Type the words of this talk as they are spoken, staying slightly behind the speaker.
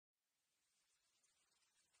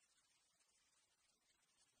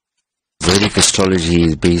astrology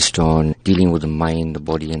is based on dealing with the mind, the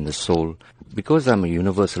body and the soul. Because I'm a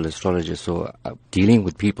universal astrologer, so dealing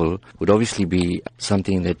with people would obviously be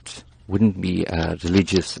something that wouldn't be a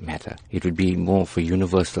religious matter. It would be more for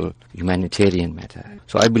universal humanitarian matter.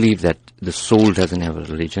 So I believe that the soul doesn't have a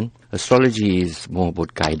religion. Astrology is more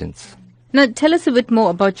about guidance. Now, tell us a bit more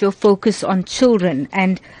about your focus on children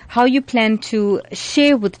and how you plan to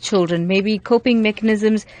share with children, maybe coping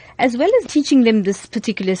mechanisms, as well as teaching them this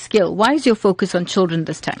particular skill. Why is your focus on children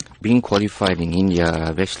this time? Being qualified in India,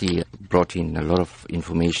 I've actually brought in a lot of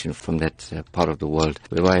information from that part of the world,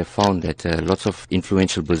 where I found that lots of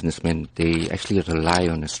influential businessmen, they actually rely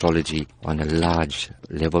on astrology on a large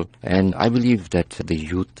level. And I believe that the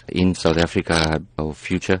youth in South Africa are our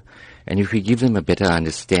future. And if we give them a better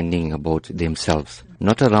understanding about themselves,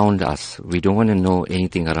 not around us, we don't want to know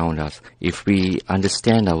anything around us. If we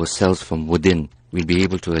understand ourselves from within, we'll be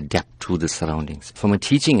able to adapt to the surroundings. From a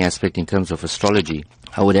teaching aspect in terms of astrology,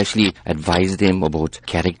 I would actually advise them about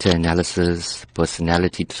character analysis,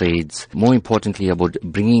 personality traits, more importantly about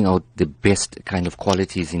bringing out the best kind of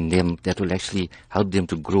qualities in them that will actually help them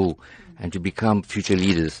to grow and to become future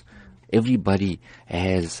leaders. Everybody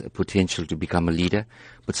has potential to become a leader,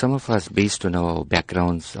 but some of us, based on our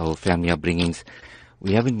backgrounds, our family upbringings,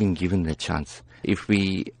 we haven't been given that chance. If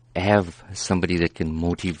we have somebody that can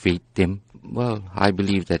motivate them, well, I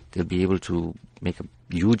believe that they'll be able to make a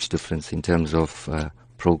huge difference in terms of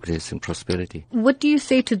progress and prosperity. What do you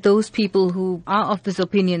say to those people who are of this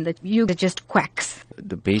opinion that you are just quacks?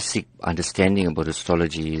 The basic understanding about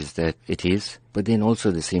astrology is that it is, but then also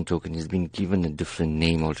the same token is being given a different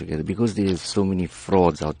name altogether because there's so many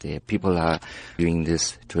frauds out there. People are doing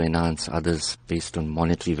this to enhance others based on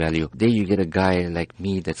monetary value. There you get a guy like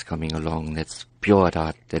me that's coming along, that's pure at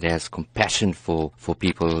heart, that has compassion for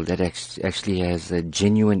people, that actually has a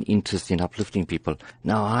genuine interest in uplifting people.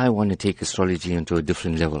 Now I want to take astrology into a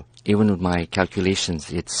different level. Even with my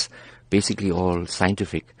calculations, it's basically all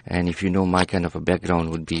scientific. And if you know, my kind of a background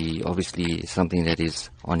would be obviously something that is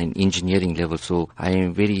on an engineering level. So I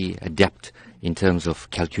am very adept in terms of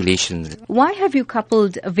calculations. Why have you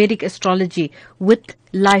coupled Vedic astrology with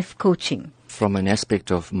life coaching? From an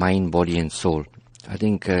aspect of mind, body and soul, I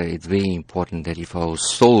think it's very important that if our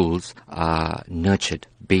souls are nurtured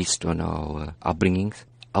based on our upbringings,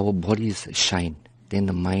 our bodies shine. Then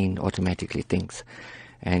the mind automatically thinks.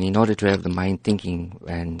 And in order to have the mind thinking,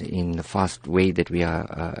 and in the fast way that we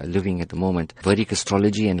are living at the moment, Vedic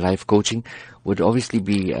astrology and life coaching would obviously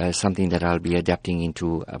be something that I'll be adapting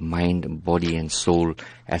into a mind, body and soul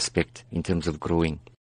aspect in terms of growing.